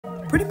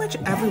Pretty much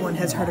everyone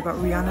has heard about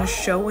Rihanna's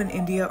show in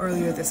India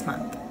earlier this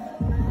month.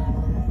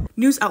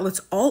 News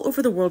outlets all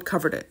over the world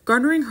covered it,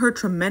 garnering her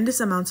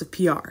tremendous amounts of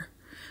PR.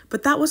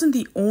 But that wasn't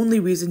the only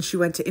reason she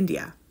went to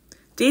India.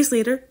 Days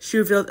later, she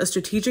revealed a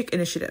strategic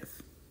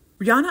initiative.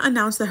 Rihanna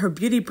announced that her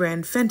beauty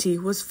brand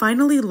Fenty was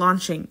finally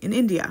launching in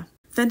India.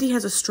 Fenty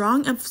has a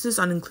strong emphasis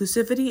on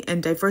inclusivity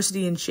and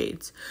diversity in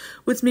shades,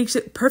 which makes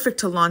it perfect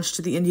to launch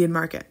to the Indian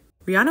market.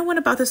 Rihanna went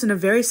about this in a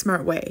very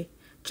smart way,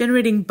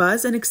 generating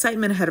buzz and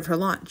excitement ahead of her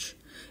launch.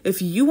 If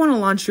you want to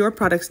launch your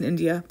products in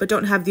India but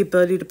don't have the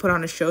ability to put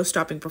on a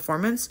show-stopping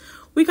performance,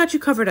 we got you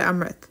covered at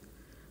Amritt.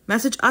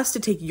 Message us to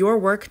take your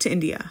work to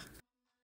India.